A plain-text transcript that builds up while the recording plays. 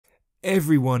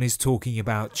Everyone is talking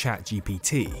about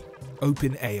ChatGPT.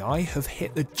 OpenAI have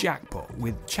hit the jackpot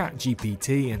with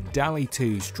ChatGPT and DALL-E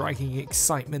 2 striking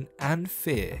excitement and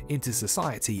fear into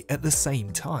society at the same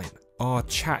time. Our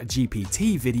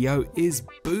ChatGPT video is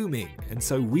booming, and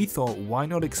so we thought, why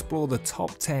not explore the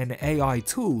top 10 AI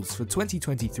tools for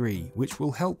 2023 which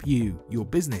will help you, your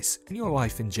business, and your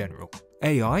life in general.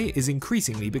 AI is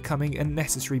increasingly becoming a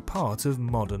necessary part of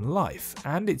modern life,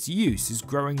 and its use is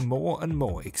growing more and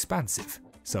more expansive.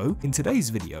 So, in today's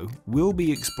video, we'll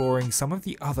be exploring some of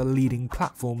the other leading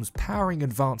platforms powering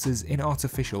advances in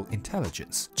artificial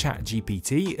intelligence.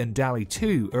 ChatGPT and DALL-E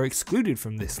 2 are excluded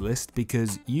from this list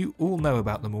because you all know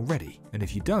about them already, and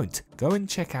if you don't, go and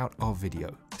check out our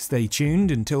video. Stay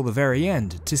tuned until the very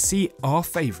end to see our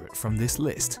favorite from this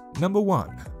list. Number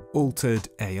 1. Altered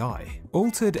AI.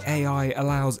 Altered AI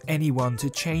allows anyone to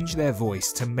change their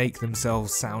voice to make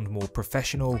themselves sound more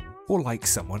professional or like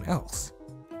someone else.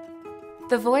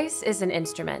 The voice is an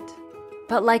instrument,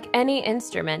 but like any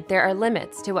instrument, there are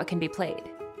limits to what can be played.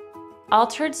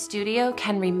 Altered Studio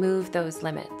can remove those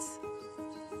limits.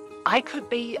 I could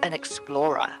be an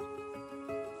explorer.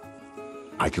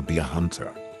 I could be a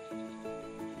hunter.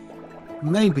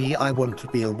 Maybe I want to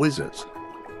be a wizard.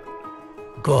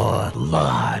 Good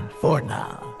Lord, for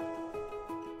now.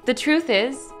 The truth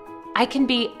is, I can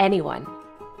be anyone.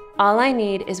 All I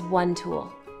need is one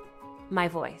tool: my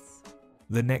voice.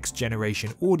 The next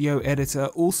generation audio editor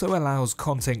also allows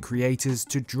content creators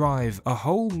to drive a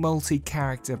whole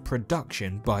multi-character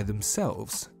production by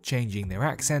themselves, changing their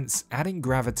accents, adding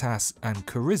gravitas and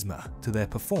charisma to their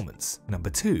performance. Number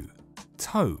 2.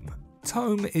 Tome.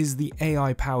 Tome is the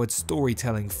AI-powered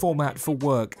storytelling format for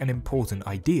work and important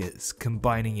ideas,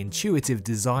 combining intuitive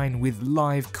design with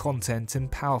live content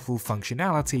and powerful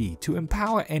functionality to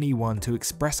empower anyone to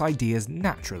express ideas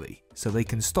naturally, so they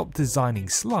can stop designing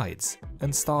slides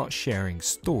and start sharing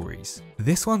stories.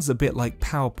 This one's a bit like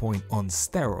PowerPoint on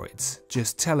steroids.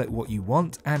 Just tell it what you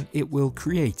want and it will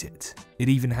create it. It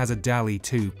even has a DALL-E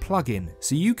 2 plugin,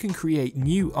 so you can create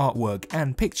new artwork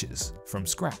and pictures from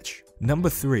scratch.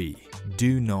 Number 3.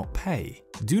 Do Not Pay.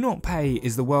 Do Not Pay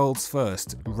is the world's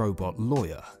first robot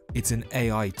lawyer. It's an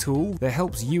AI tool that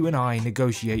helps you and I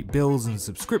negotiate bills and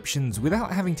subscriptions without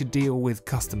having to deal with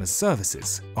customer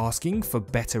services, asking for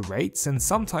better rates and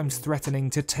sometimes threatening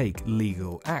to take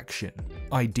legal action.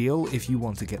 Ideal if you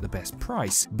want to get the best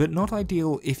price, but not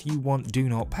ideal if you want Do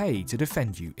Not Pay to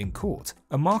defend you in court.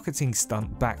 A marketing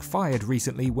stunt backfired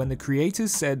recently when the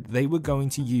creators said they were going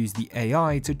to use the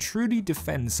AI to truly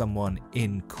defend someone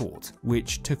in court,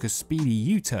 which took a speedy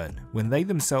U-turn when they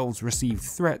themselves received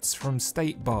threats from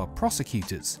state bar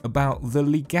prosecutors about the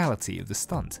legality of the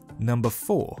stunt. Number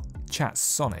 4.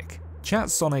 Chatsonic.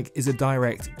 Chatsonic is a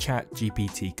direct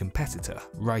ChatGPT competitor,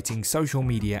 writing social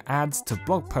media ads to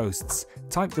blog posts.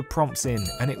 Type the prompts in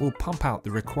and it will pump out the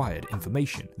required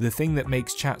information. The thing that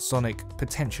makes Chatsonic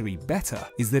potentially better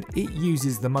is that it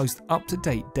uses the most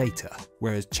up-to-date data,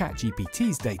 whereas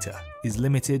ChatGPT's data is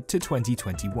limited to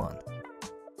 2021.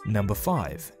 Number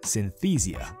 5.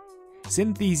 Synthesia.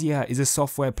 Synthesia is a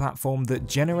software platform that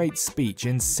generates speech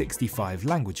in 65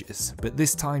 languages, but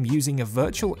this time using a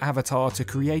virtual avatar to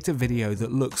create a video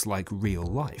that looks like real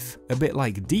life. A bit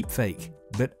like deepfake,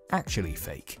 but actually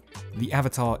fake. The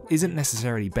avatar isn't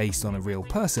necessarily based on a real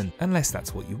person unless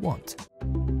that's what you want.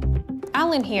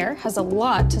 Alan here has a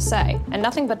lot to say, and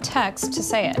nothing but text to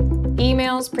say it.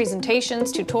 Emails,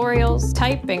 presentations, tutorials,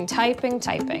 typing, typing,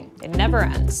 typing. It never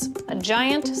ends. A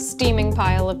giant, steaming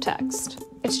pile of text.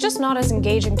 It's just not as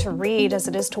engaging to read as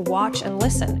it is to watch and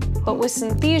listen. But with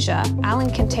Synthesia, Alan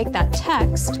can take that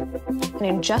text and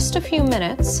in just a few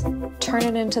minutes, turn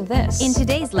it into this. In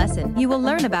today's lesson, you will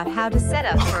learn about how to set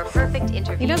up for a perfect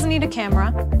interview. He doesn't need a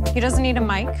camera. He doesn't need a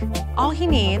mic. All he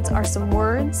needs are some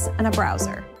words and a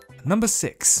browser. Number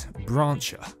 6.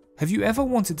 Brancher. Have you ever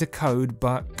wanted to code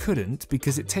but couldn't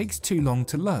because it takes too long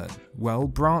to learn? Well,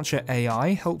 Brancher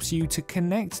AI helps you to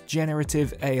connect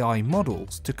generative AI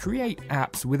models to create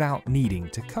apps without needing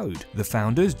to code. The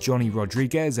founders, Johnny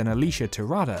Rodriguez and Alicia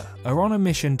Tirada, are on a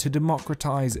mission to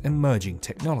democratize emerging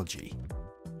technology.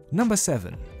 Number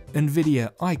 7.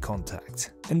 NVIDIA Eye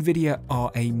Contact. NVIDIA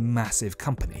are a massive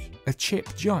company, a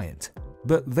chip giant.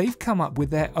 But they've come up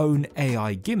with their own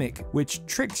AI gimmick which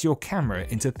tricks your camera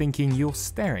into thinking you're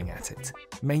staring at it,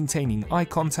 maintaining eye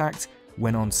contact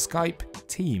when on Skype,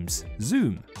 Teams,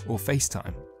 Zoom or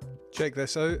FaceTime. Check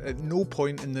this out, at no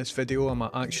point in this video am I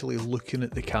actually looking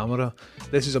at the camera.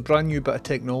 This is a brand new bit of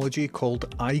technology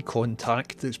called Eye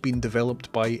Contact that's been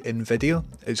developed by NVIDIA.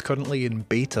 It's currently in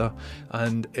beta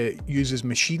and it uses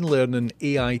machine learning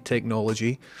AI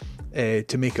technology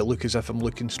to make it look as if I'm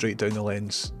looking straight down the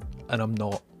lens. and I'm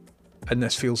not. And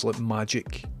this feels like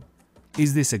magic.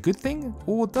 Is this a good thing,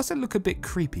 or does it look a bit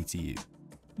creepy to you?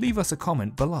 Leave us a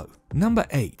comment below. Number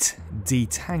 8.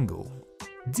 Detangle.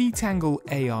 Detangle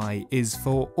AI is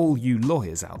for all you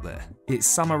lawyers out there. It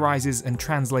summarizes and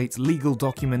translates legal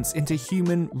documents into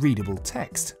human readable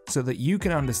text so that you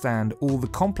can understand all the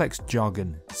complex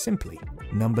jargon simply.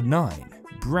 Number 9.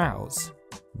 Browse.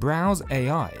 Browse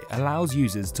AI allows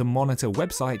users to monitor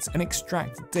websites and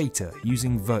extract data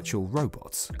using virtual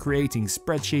robots, creating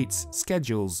spreadsheets,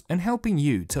 schedules, and helping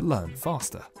you to learn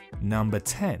faster. Number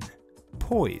 10.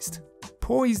 Poised.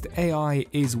 Poised AI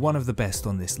is one of the best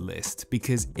on this list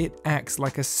because it acts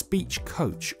like a speech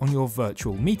coach on your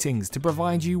virtual meetings to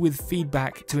provide you with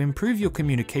feedback to improve your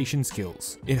communication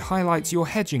skills. It highlights your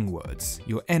hedging words,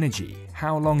 your energy,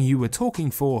 how long you were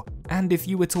talking for, and if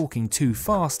you were talking too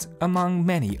fast, among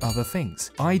many other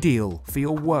things. Ideal for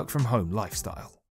your work from home lifestyle.